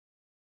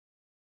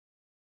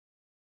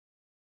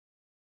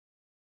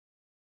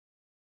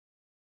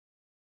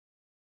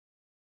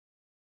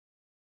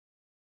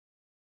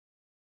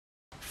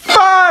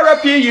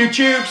up your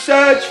YouTube,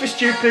 search for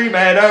Stukeley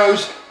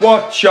Meadows,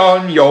 watch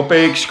on your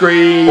big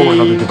screen. Or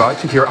another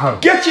device if you're at home.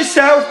 Get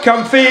yourself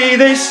comfy,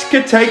 this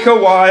could take a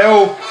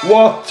while.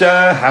 What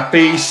a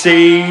happy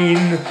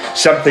scene.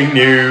 Something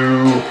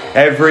new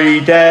every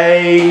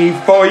day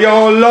for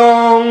your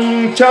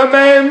long-term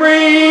memory.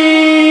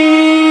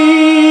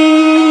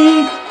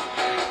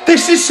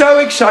 This is so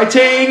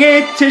exciting,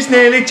 it is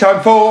nearly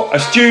time for a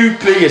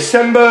Stukeley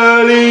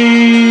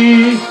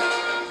assembly.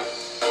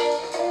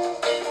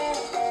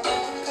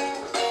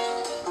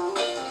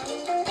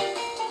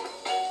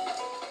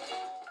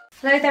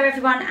 Hello there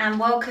everyone and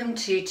welcome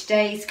to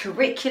today's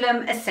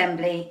curriculum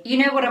assembly. You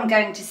know what I'm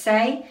going to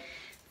say?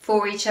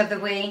 For each other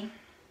we,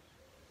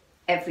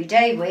 every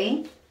day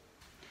we,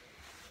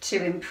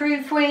 to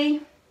improve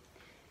we,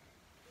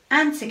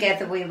 and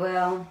together we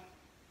will.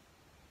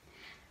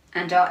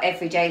 And our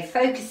everyday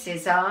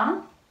focuses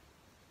are,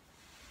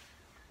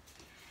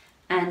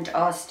 and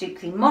our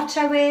Stukeley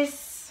motto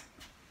is,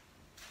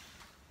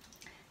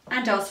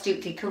 and our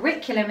Stukeley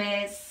curriculum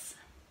is,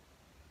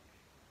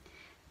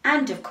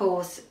 and of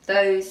course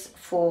those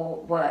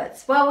 4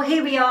 words. Well,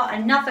 here we are,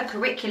 another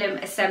curriculum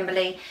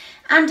assembly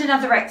and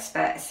another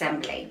expert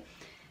assembly.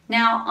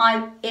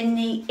 Now, in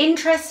the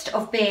interest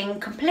of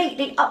being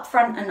completely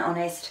upfront and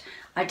honest,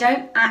 I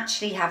don't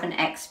actually have an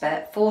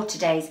expert for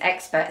today's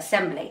expert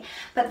assembly,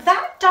 but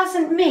that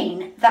doesn't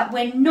mean that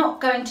we're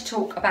not going to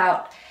talk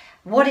about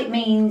what it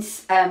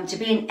means to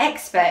be an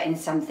expert in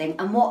something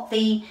and what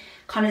the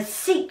kind of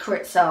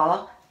secrets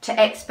are to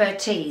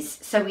expertise.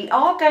 So we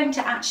are going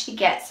to actually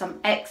get some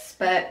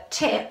expert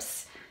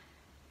tips,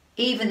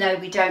 even though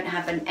we don't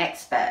have an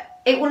expert.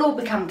 It will all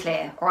become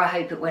clear, or I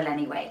hope it will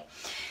anyway.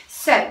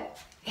 So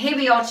here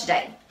we are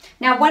today.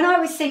 Now, when I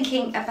was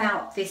thinking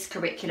about this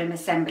curriculum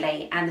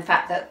assembly and the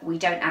fact that we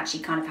don't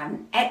actually kind of have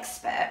an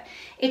expert,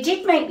 it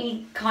did make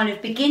me kind of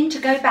begin to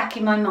go back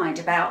in my mind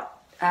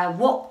about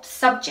what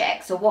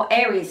subjects or what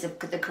areas of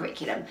the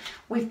curriculum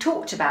we've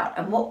talked about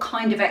and what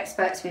kind of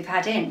experts we've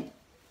had in.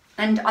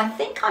 And I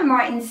think I'm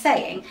right in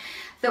saying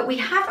that we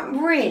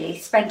haven't really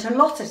spent a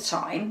lot of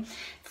time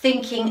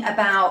thinking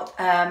about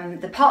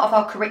the part of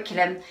our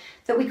curriculum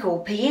that we call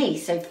PE,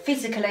 so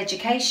physical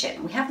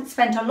education. We haven't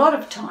spent a lot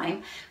of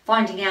time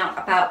finding out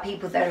about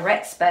people that are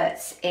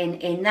experts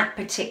in that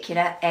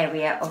particular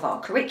area of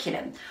our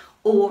curriculum,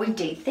 or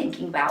indeed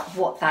thinking about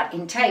what that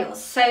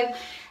entails. So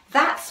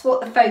that's what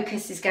the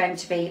focus is going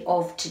to be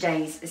of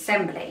today's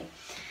assembly.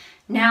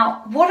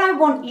 Now, what I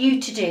want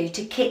you to do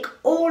to kick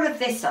all of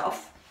this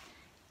off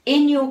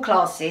in your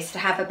classes, to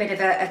have a bit of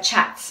a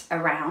chat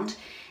around,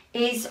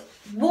 is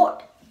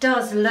what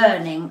does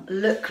learning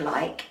look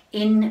like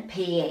in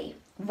PE?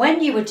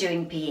 When you were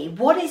doing PE,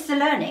 what is the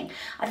learning?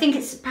 I think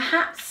it's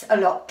perhaps a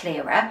lot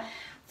clearer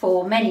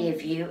for many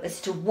of you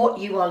as to what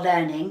you are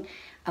learning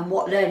and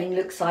what learning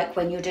looks like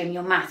when you're doing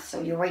your maths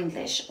or your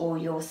English or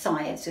your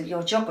science or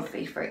your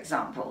geography, for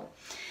example.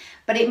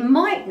 But it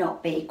might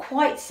not be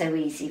quite so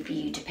easy for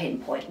you to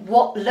pinpoint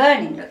what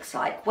learning looks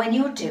like when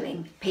you're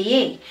doing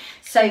PE.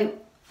 So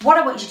what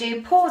I want you to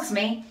do, pause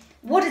me.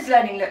 What does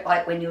learning look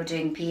like when you're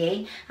doing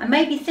PE? And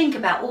maybe think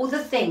about all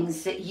the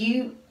things that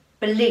you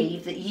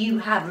believe that you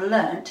have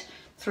learnt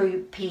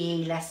through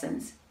PE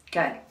lessons.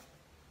 Go.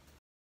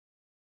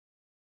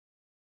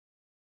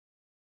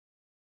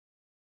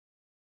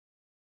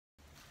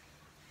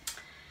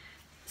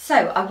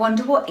 So I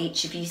wonder what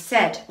each of you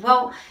said.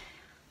 Well,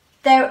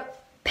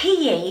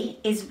 PE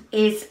is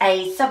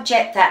a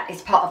subject that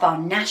is part of our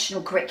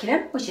national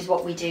curriculum, which is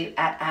what we do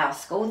at our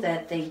school,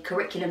 the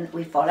curriculum that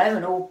we follow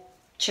and all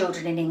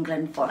children in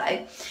England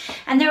follow.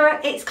 And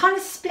it's kind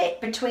of split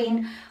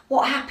between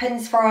what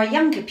happens for our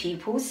younger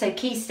pupils, so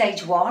Key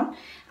Stage 1,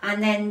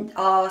 and then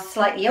our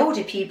slightly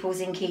older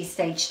pupils in Key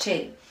Stage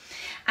 2.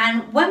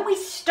 And when we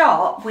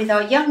start with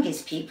our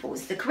youngest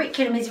pupils, the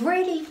curriculum is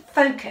really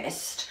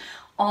focused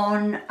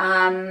on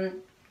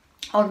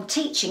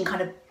teaching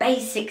kind of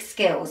basic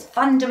skills,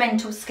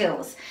 fundamental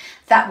skills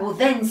that will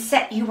then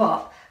set you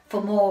up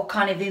for more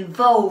kind of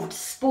involved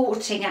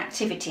sporting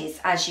activities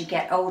as you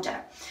get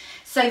older.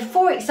 So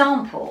for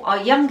example,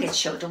 our youngest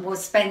children will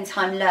spend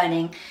time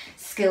learning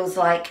skills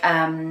like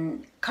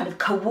kind of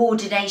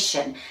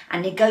coordination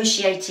and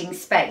negotiating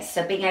space.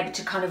 So being able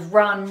to kind of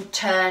run,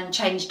 turn,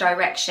 change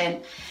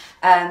direction,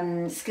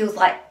 skills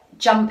like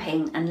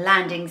jumping and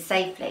landing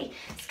safely,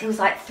 skills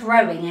like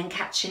throwing and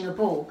catching a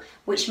ball,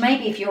 which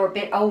maybe if you're a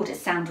bit older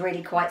sound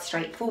really quite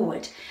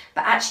straightforward,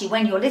 but actually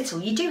when you're little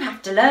you do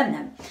have to learn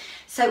them.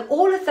 So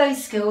all of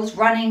those skills,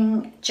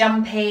 running,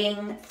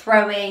 jumping,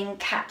 throwing,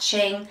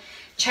 catching,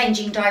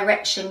 changing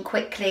direction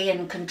quickly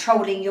and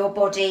controlling your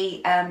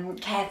body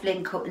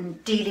carefully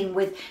and dealing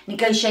with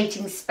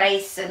negotiating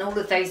space and all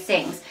of those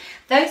things,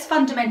 those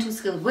fundamental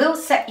skills will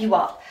set you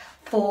up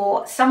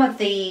for some of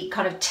the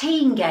kind of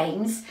team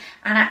games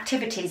and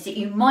activities that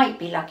you might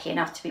be lucky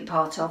enough to be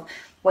part of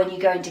when you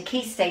go into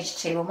Key Stage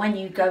 2 and when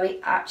you go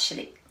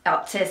actually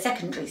up to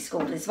secondary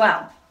school as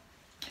well.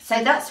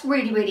 So that's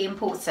really, really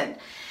important.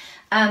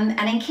 And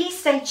in Key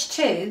Stage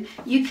 2,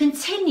 you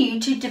continue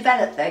to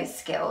develop those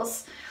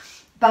skills,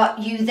 but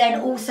you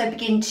then also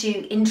begin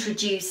to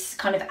introduce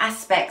kind of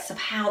aspects of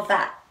how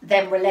that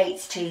then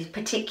relates to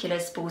particular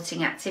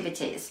sporting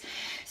activities.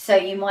 So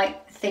you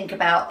might think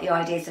about the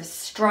ideas of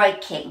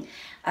striking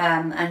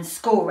and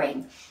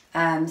scoring.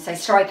 So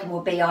striking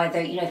will be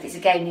either, you know, if it's a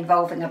game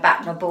involving a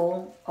bat and a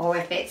ball, or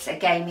if it's a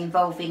game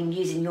involving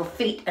using your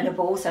feet and a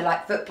ball, so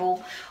like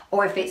football,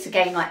 or if it's a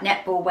game like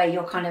netball where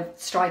you're kind of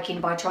striking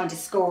by trying to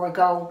score a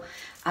goal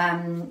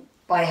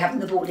by having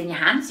the ball in your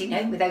hands, you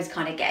know, with those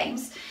kind of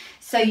games.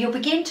 So you'll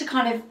begin to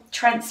kind of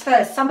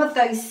transfer some of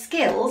those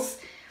skills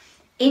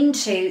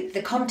into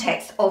the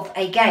context of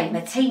a game,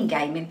 a team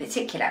game in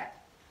particular.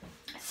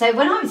 So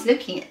when I was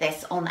looking at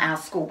this on our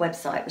school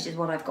website, which is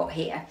what I've got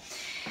here,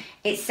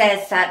 it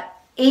says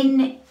that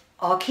in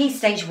our Key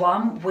Stage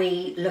 1,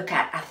 we look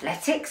at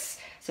athletics.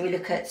 So we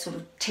look at sort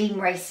of team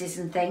races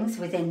and things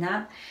within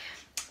that.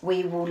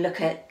 We will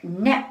look at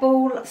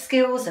netball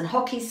skills and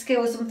hockey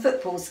skills and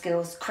football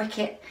skills,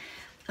 cricket,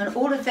 and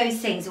all of those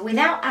things.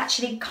 Without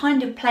actually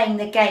kind of playing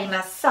the game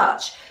as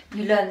such,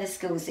 you learn the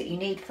skills that you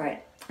need for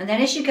it. And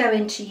then as you go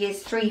into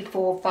years 3,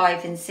 4,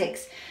 5 and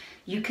 6,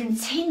 you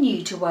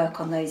continue to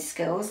work on those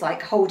skills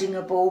like holding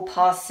a ball,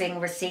 passing,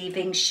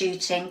 receiving,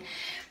 shooting,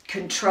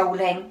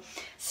 controlling,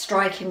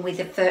 striking with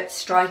a foot,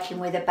 striking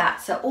with a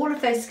bat. So all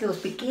of those skills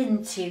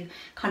begin to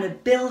kind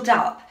of build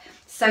up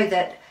so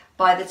that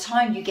by the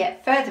time you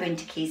get further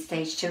into Key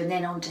Stage 2 and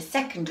then on to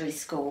secondary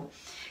school,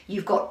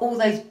 you've got all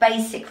those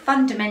basic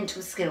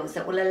fundamental skills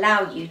that will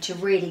allow you to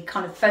really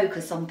kind of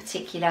focus on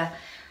particular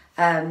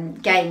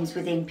games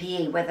within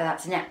PE, whether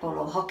that's netball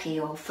or hockey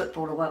or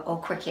football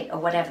or cricket or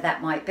whatever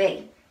that might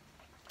be.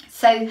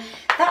 So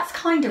that's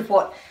kind of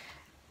what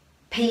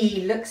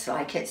PE looks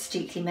like at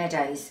Stukeley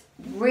Meadows,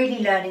 really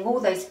learning all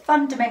those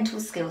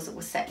fundamental skills that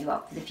will set you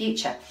up for the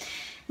future.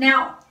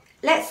 Now,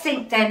 let's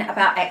think then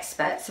about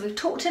experts. So we've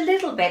talked a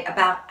little bit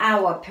about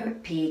our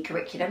PE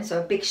curriculum,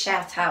 so a big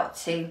shout out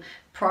to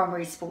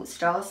Primary Sports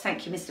Stars.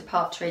 Thank you, Mr.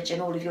 Partridge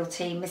and all of your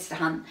team, Mr.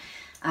 Hunt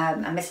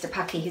and Mr.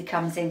 Pucky, who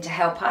comes in to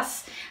help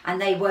us,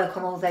 and they work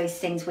on all those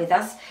things with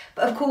us.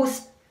 But of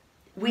course,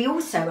 we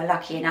also are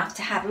lucky enough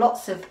to have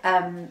lots of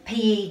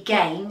PE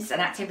games and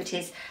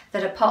activities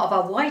that are part of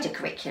our wider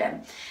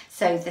curriculum.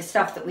 So the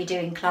stuff that we do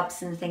in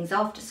clubs and things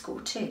after school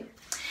too.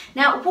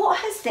 Now, what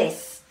has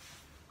this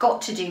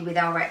got to do with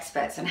our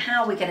experts and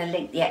how we're going to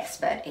link the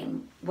expert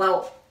in?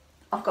 Well,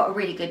 I've got a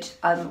really good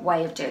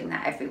way of doing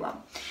that, everyone.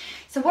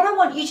 So what I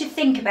want you to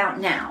think about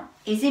now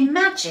is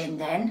imagine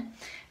then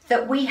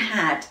that we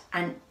had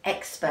an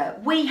expert.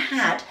 We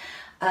had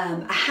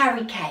a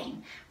Harry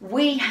Kane.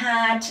 We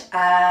had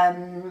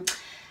Emma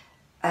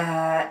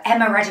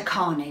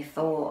Raducanu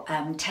for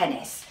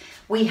tennis.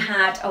 We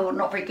had, oh,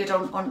 not very good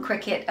on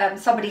cricket.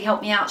 Somebody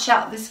help me out,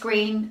 shout at the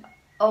screen.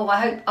 Oh,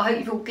 I hope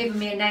you've all given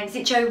me a name. Is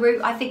it Joe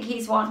Root? I think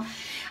he's one.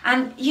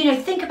 And, you know,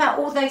 think about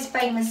all those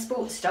famous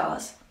sports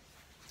stars.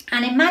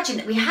 And imagine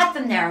that we had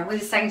them there and we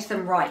were saying to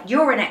them, right,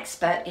 you're an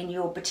expert in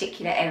your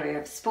particular area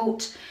of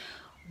sport.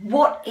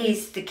 What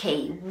is the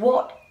key?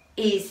 What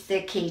is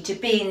the key to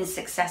being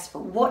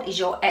successful? What is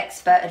your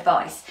expert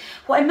advice?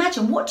 Well,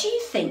 imagine, what do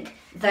you think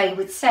they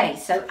would say?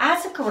 So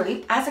as a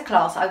group, as a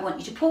class, I want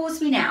you to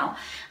pause me now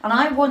and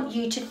I want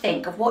you to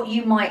think of what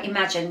you might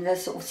imagine the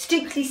sort of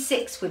Stukeley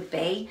 6 would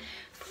be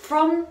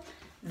from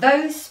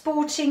those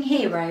sporting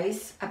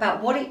heroes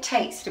about what it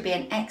takes to be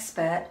an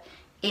expert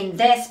in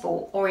their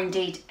sport or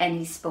indeed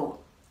any sport.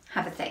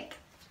 Have a think.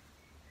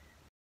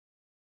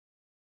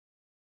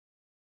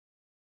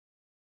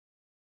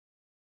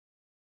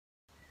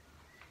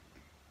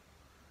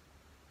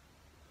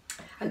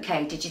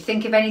 Okay, did you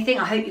think of anything?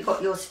 I hope you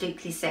got your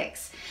Stukeley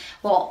 6.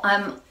 Well,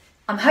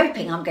 I'm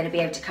hoping I'm going to be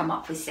able to come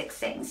up with 6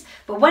 things.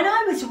 But when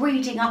I was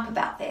reading up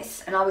about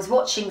this, and I was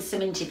watching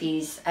some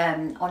interviews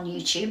on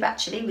YouTube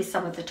actually with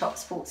some of the top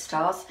sports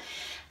stars,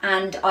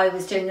 and I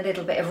was doing a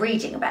little bit of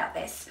reading about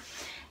this,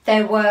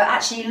 there were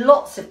actually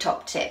lots of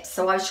top tips.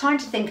 So I was trying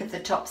to think of the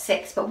top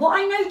 6, but what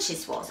I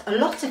noticed was a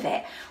lot of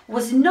it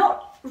was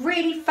not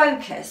really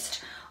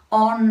focused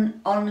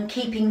on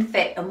keeping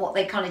fit and what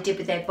they kind of did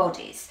with their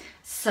bodies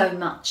so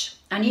much.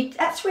 And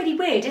that's really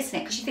weird, isn't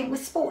it? Because you think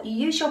with sport, you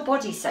use your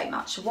body so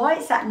much. Why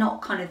is that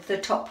not kind of the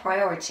top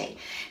priority?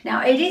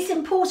 Now, it is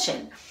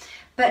important,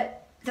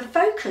 but the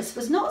focus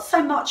was not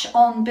so much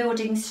on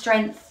building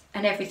strength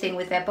and everything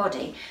with their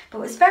body, but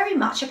it was very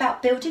much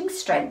about building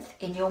strength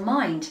in your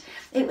mind.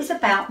 It was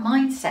about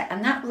mindset,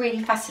 and that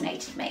really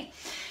fascinated me.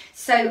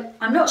 So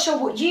I'm not sure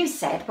what you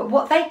said, but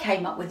what they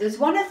came up with was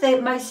one of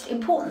the most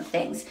important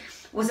things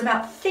was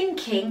about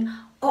thinking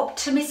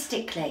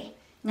optimistically.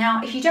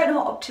 Now, if you don't know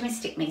what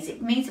optimistic means,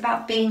 it means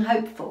about being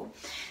hopeful.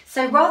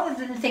 So rather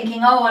than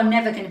thinking, oh, I'm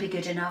never going to be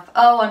good enough,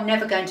 oh, I'm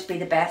never going to be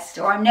the best,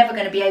 or I'm never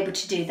going to be able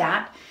to do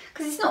that,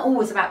 because it's not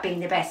always about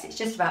being the best, it's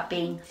just about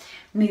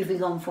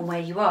moving on from where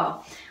you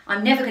are.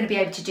 I'm never going to be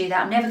able to do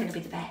that, I'm never going to be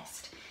the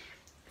best.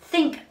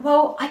 Think,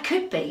 well, I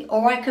could be,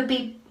 or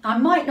I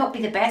might not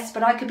be the best,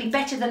 but I could be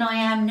better than I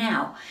am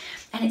now.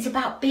 And it's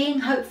about being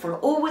hopeful,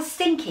 always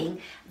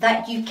thinking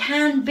that you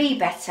can be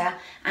better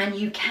and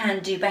you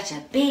can do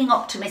better, being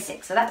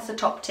optimistic. So that's the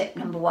top tip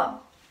number 1.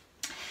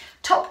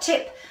 Top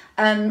tip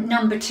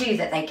number 2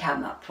 that they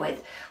came up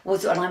with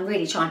was, and I'm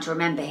really trying to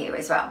remember here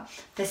as well,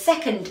 the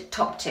second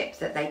top tip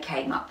that they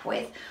came up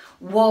with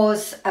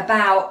was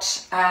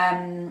about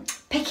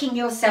picking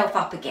yourself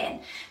up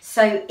again.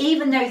 So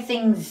even though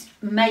things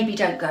maybe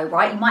don't go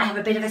right, you might have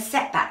a bit of a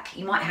setback,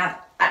 you might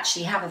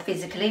actually have a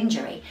physical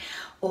injury,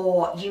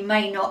 or you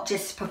may not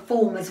just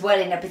perform as well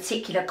in a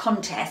particular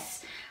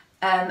contest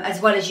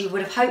as well as you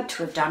would have hoped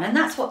to have done. And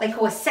that's what they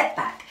call a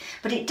setback.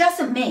 But it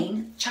doesn't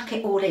mean chuck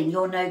it all in,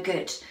 you're no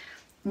good.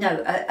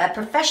 No, a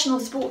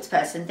professional sports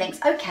person thinks,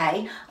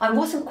 okay, I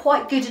wasn't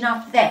quite good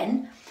enough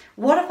then.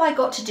 What have I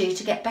got to do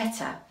to get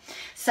better?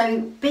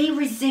 So be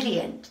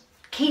resilient,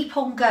 keep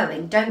on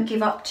going, don't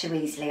give up too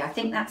easily. I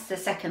think that's the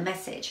second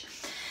message.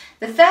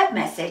 The third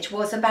message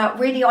was about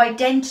really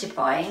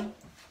identifying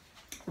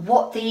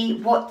where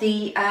you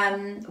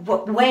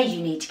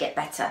need to get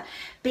better.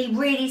 Be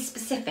really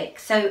specific.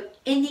 So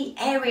in the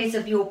areas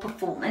of your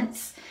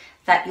performance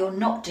that you're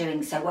not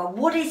doing so well,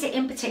 what is it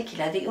in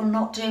particular that you're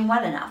not doing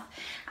well enough?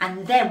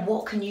 And then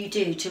what can you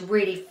do to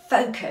really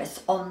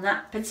focus on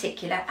that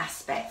particular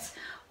aspect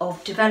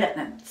of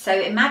development? So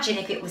imagine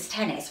if it was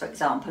tennis, for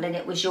example, and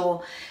it was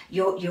your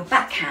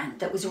backhand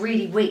that was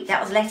really weak,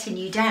 that was letting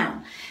you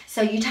down.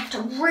 So you'd have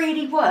to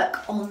really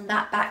work on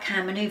that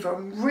backhand maneuver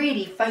and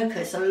really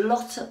focus a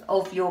lot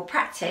of your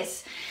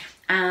practice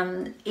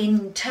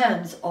in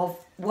terms of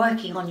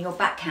working on your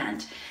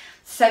backhand.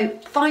 So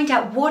find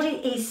out what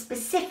it is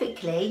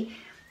specifically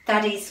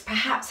that is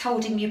perhaps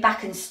holding you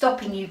back and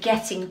stopping you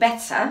getting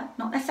better,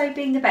 not necessarily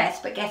being the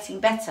best, but getting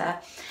better,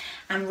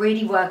 and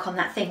really work on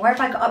that thing. Where have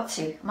I got up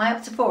to? Am I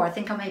up to 4? I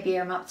think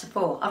I'm up to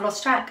 4. I've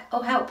lost track.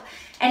 Oh, help.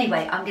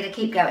 Anyway, I'm going to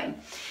keep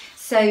going.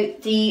 So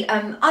the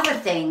other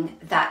thing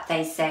that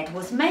they said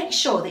was make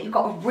sure that you've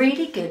got a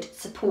really good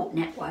support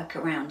network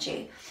around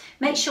you.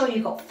 Make sure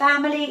you've got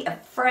family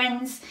and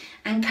friends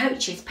and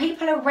coaches,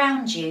 people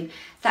around you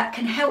that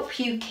can help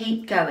you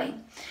keep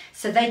going,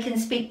 so they can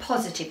speak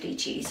positively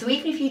to you. So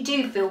even if you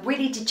do feel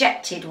really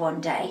dejected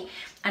one day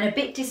and a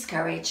bit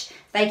discouraged,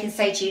 they can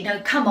say to you, no,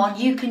 come on,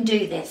 you can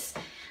do this.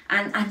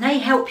 And they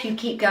help you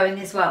keep going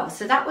as well.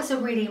 So that was a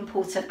really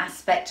important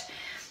aspect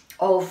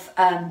of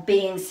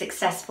being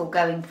successful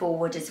going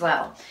forward as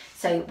well.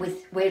 So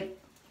we're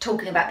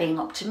talking about being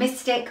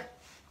optimistic,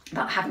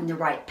 about having the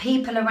right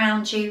people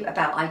around you,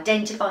 about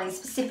identifying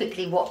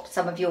specifically what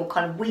some of your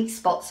kind of weak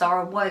spots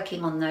are and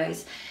working on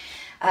those,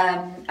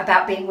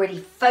 about being really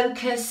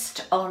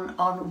focused on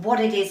what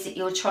it is that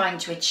you're trying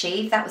to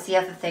achieve. That was the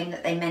other thing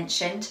that they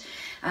mentioned.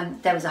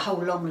 There was a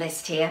whole long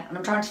list here, and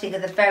I'm trying to think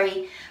of the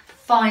very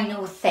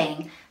final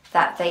thing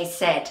that they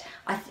said.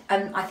 I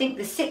think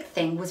the 6th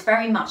thing was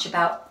very much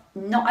about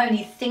not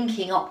only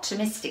thinking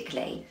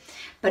optimistically,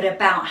 but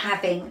about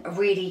having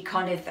really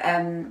kind of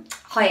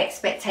high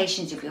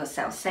expectations of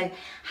yourself. So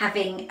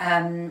having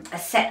a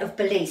set of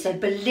beliefs, so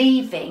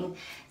believing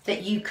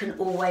that you can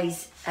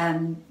always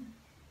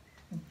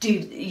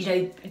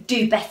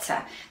do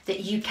better, that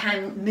you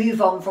can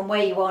move on from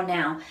where you are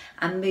now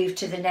and move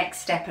to the next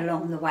step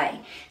along the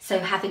way. So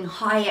having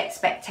high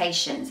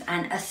expectations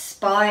and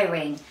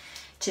aspiring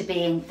to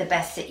being the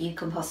best that you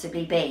can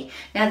possibly be.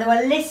 Now, there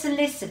were lists and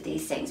lists of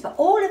these things, but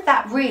all of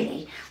that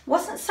really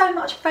wasn't so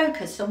much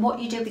focused on what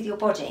you did with your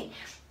body,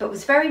 but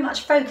was very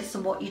much focused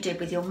on what you did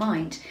with your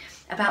mind,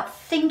 about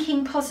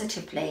thinking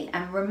positively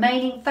and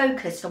remaining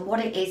focused on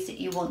what it is that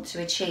you want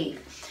to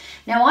achieve.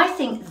 Now, I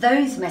think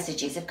those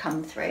messages have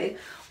come through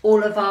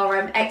all of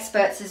our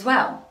experts as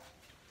well.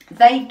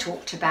 They've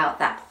talked about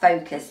that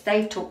focus.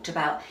 They've talked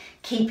about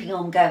keeping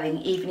on going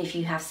even if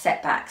you have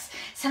setbacks.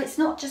 So it's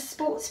not just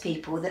sports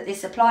people that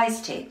this applies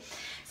to.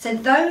 So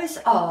those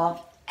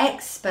are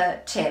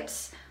expert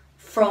tips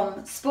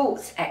from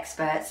sports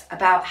experts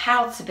about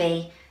how to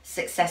be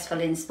successful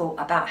in sport,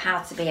 about how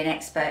to be an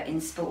expert in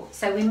sport.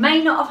 So we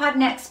may not have had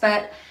an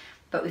expert,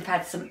 but we've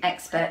had some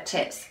expert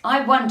tips.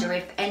 I wonder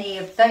if any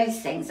of those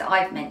things that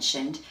I've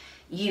mentioned,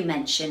 you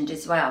mentioned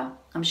as well.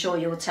 I'm sure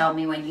you'll tell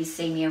me when you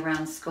see me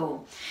around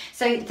school.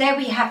 So there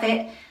we have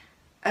it,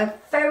 a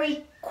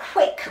very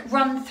quick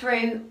run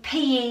through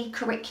PE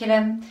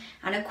curriculum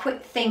and a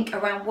quick think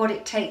around what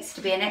it takes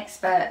to be an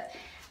expert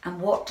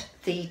and what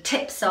the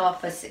tips are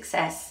for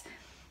success.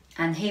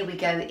 And here we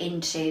go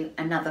into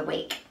another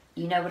week.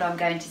 You know what I'm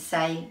going to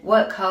say,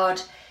 work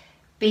hard,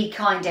 be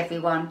kind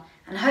everyone,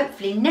 and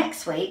hopefully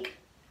next week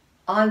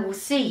I will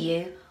see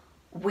you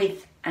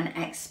with an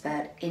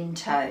expert in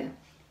tow.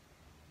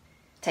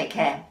 Take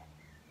care.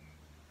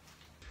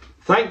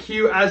 Thank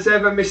you as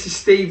ever, Mrs.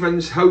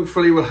 Stevens.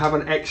 Hopefully we'll have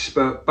an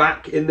expert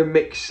back in the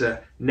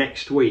mixer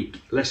next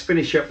week. Let's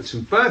finish up with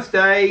some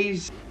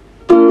birthdays.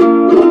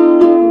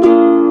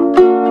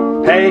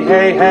 Hey,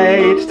 hey,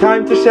 hey, it's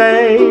time to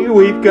say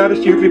we've got a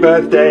Stukeley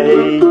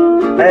birthday.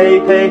 Hey,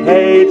 hey,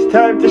 hey, it's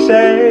time to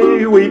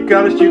say we've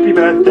got a Stukeley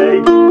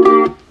birthday.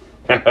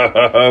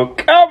 Oh,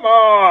 come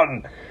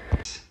on!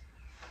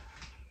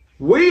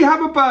 We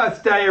have a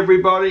birthday,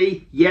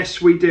 everybody. Yes,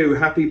 we do.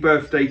 Happy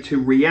birthday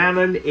to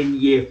Rhiannon in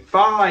year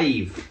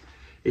 5.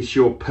 It's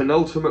your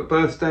penultimate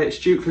birthday at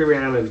Stukeley,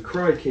 Rhiannon.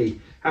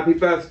 Crikey. Happy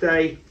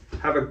birthday.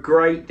 Have a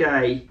great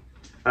day.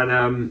 And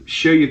I'm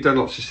sure you've done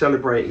lots of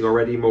celebrating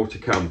already. More to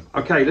come.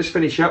 Okay, let's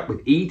finish up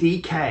with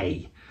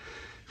EDK.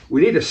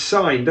 We need a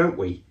sign, don't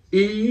we?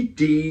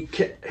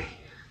 EDK.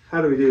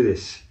 How do we do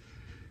this?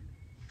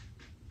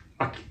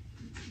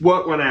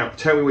 Work one out.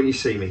 Tell me when you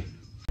see me.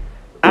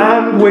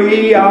 And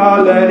we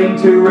are learning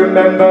to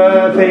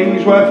remember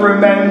things worth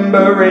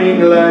remembering,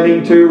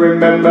 learning to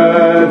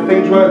remember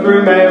things worth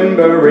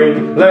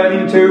remembering,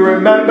 learning to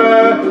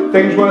remember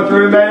things worth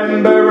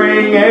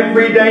remembering,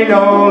 everyday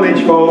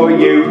knowledge for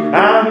you.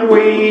 And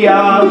we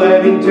are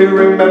learning to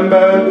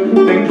remember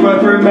things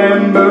worth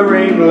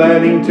remembering,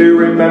 learning to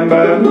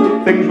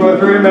remember things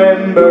worth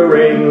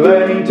remembering,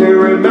 learning to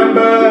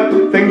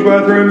remember things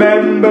worth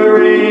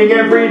remembering,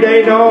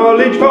 everyday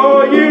knowledge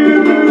for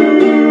you.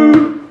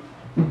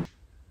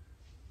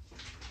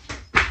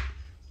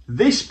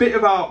 This bit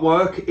of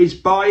artwork is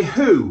by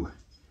who?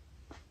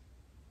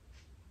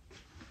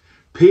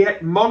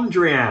 Piet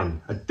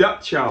Mondrian, a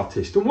Dutch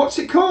artist. And what's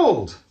it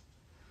called?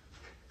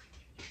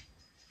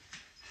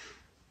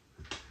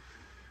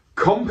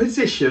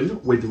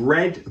 Composition with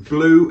red,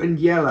 blue and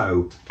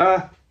yellow.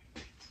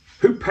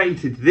 Who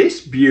painted this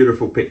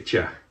beautiful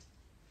picture?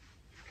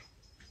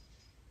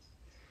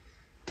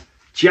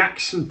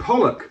 Jackson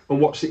Pollock. And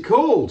what's it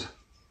called?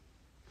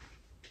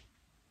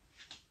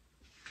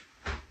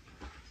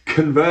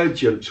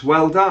 Convergence.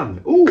 Well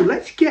done. Oh,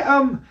 let's get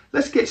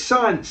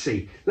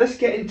sciencey. Let's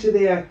get into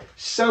the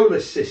solar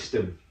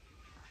system.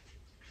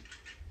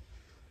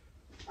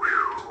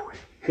 Whew.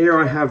 Here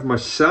I have my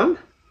sun,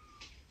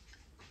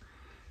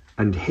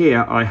 and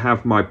here I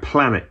have my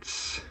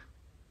planets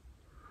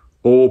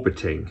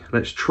orbiting.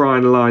 Let's try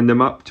and line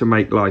them up to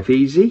make life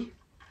easy,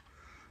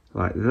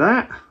 like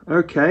that.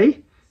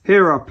 Okay,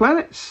 here are our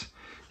planets.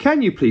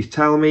 Can you please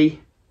tell me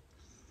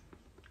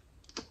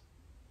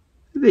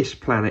this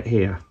planet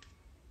here?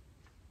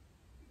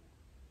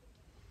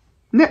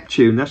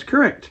 Neptune, that's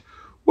correct.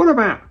 What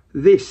about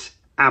this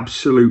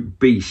absolute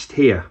beast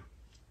here?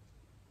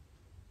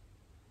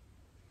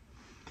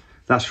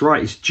 That's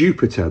right, it's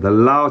Jupiter, the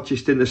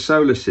largest in the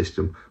solar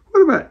system.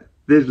 What about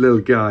this little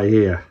guy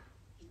here?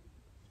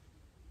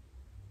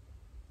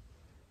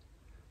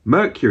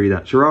 Mercury,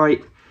 that's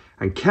right.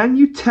 And can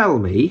you tell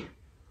me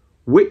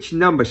which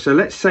number? So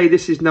let's say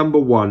this is number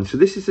 1. So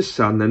this is the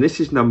sun, then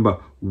this is number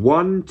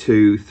 1,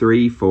 2,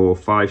 3, 4,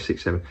 5,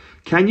 6, 7.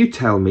 Can you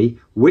tell me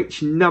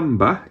which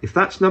number, if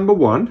that's number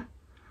 1,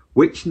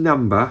 which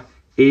number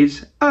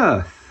is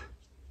Earth?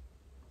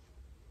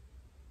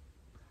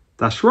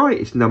 That's right,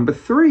 it's number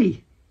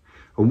 3.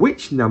 And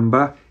which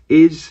number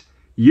is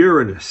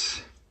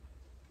Uranus?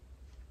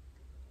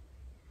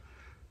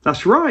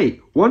 That's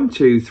right, 1,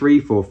 2, 3,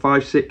 4,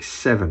 5, 6,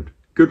 7.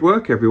 Good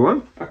work,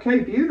 everyone. Okay,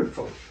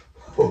 beautiful.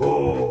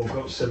 Oh,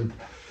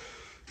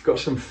 got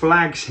some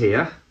flags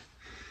here.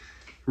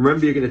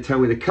 Remember, you're going to tell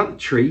me the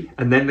country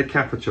and then the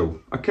capital.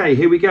 Okay,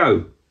 here we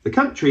go. The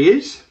country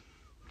is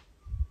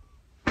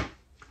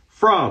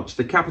France.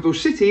 The capital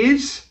city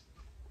is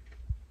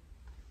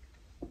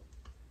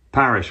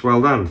Paris.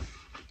 Well done.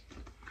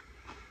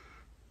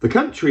 The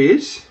country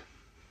is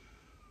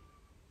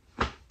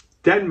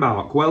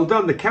Denmark. Well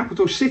done. The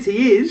capital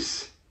city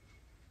is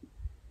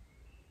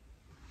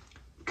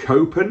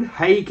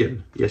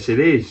Copenhagen. Yes, it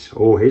is.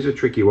 Oh, here's a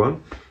tricky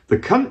one. The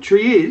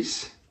country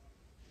is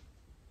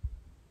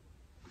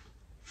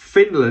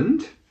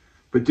Finland,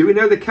 but do we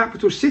know the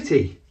capital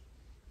city?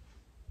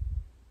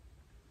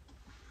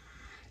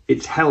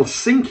 It's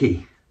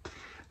Helsinki.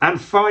 And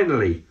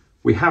finally,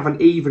 we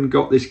haven't even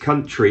got this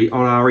country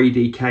on our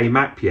EDK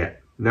map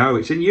yet. No,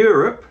 it's in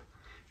Europe.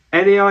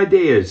 Any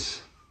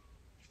ideas?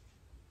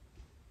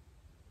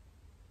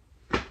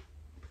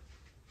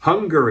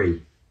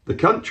 Hungary. The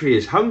country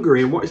is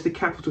Hungary, and what is the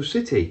capital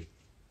city?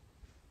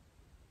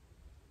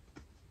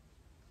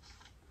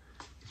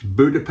 It's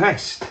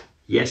Budapest.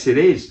 Yes, it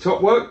is.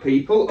 Top work,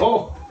 people.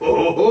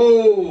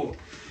 Oh.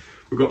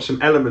 We've got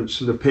some elements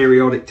from the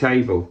periodic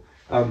table.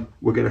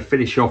 We're going to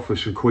finish off with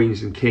some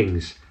queens and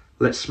kings.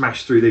 Let's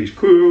smash through these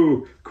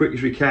quick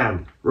as we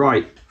can.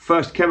 Right,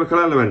 first chemical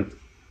element.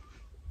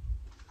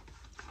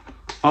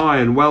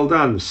 Iron, well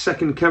done.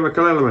 Second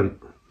chemical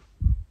element.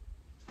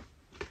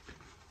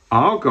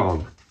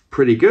 Argon,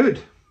 pretty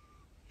good.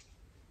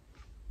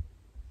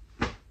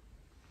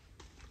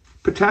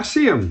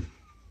 Potassium.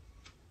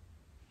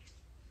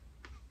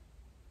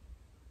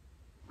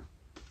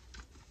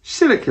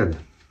 Silicon.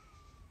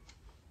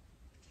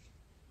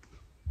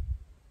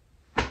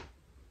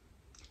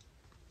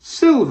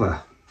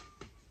 Silver.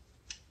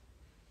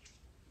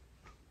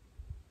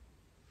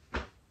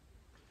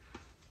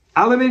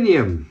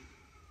 Aluminium.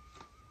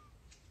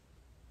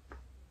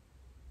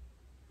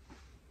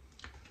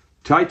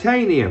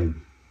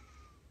 Titanium.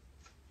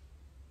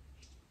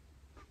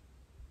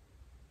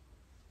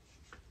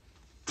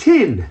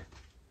 Tin.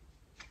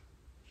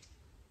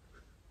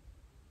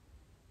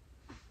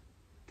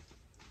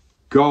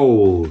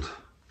 gold.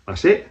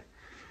 That's it.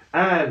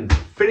 And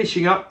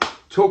finishing up,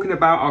 talking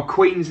about our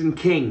queens and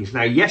kings.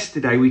 Now,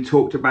 yesterday we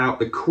talked about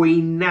the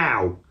Queen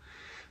now,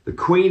 the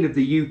Queen of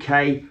the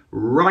UK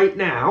right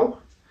now,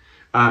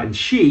 and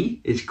she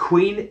is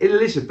Queen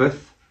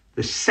Elizabeth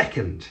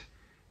II.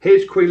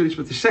 Here's Queen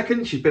Elizabeth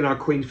II. She's been our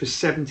Queen for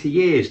 70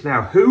 years.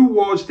 Now, who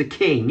was the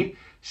King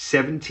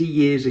 70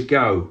 years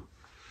ago?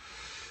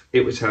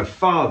 It was her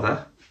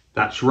father.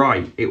 That's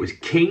right. It was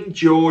King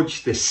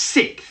George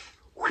VI.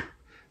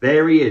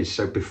 There he is.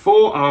 So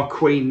before our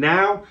Queen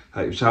now,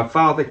 it was her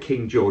father,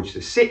 King George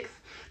VI.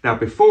 Now,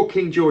 before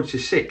King George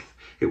VI,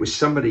 it was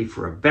somebody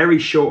for a very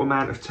short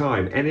amount of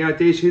time. Any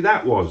ideas who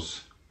that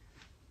was?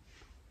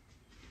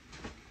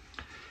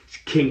 It's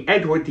King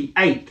Edward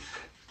VIII.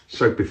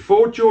 So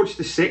before George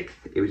VI,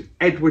 it was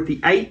Edward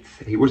VIII.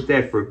 He was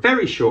there for a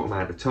very short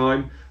amount of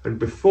time. And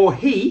before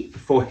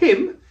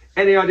him,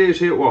 any ideas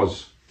who it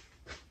was?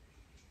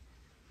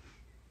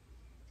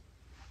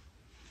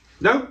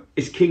 No,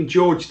 it's King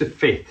George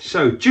V.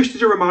 So just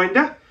as a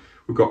reminder,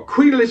 we've got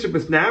Queen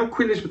Elizabeth now,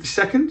 Queen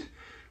Elizabeth II.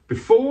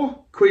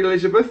 Before Queen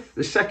Elizabeth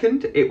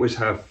II, it was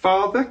her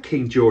father,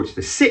 King George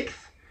VI.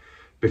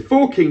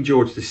 Before King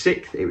George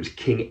VI, it was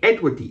King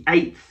Edward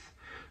VIII.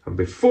 And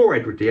before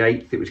Edward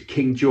VIII, it was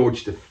King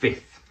George V.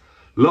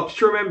 Lots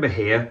to remember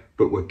here,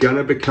 but we're going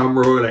to become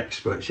royal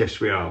experts. Yes,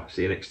 we are.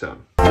 See you next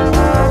time.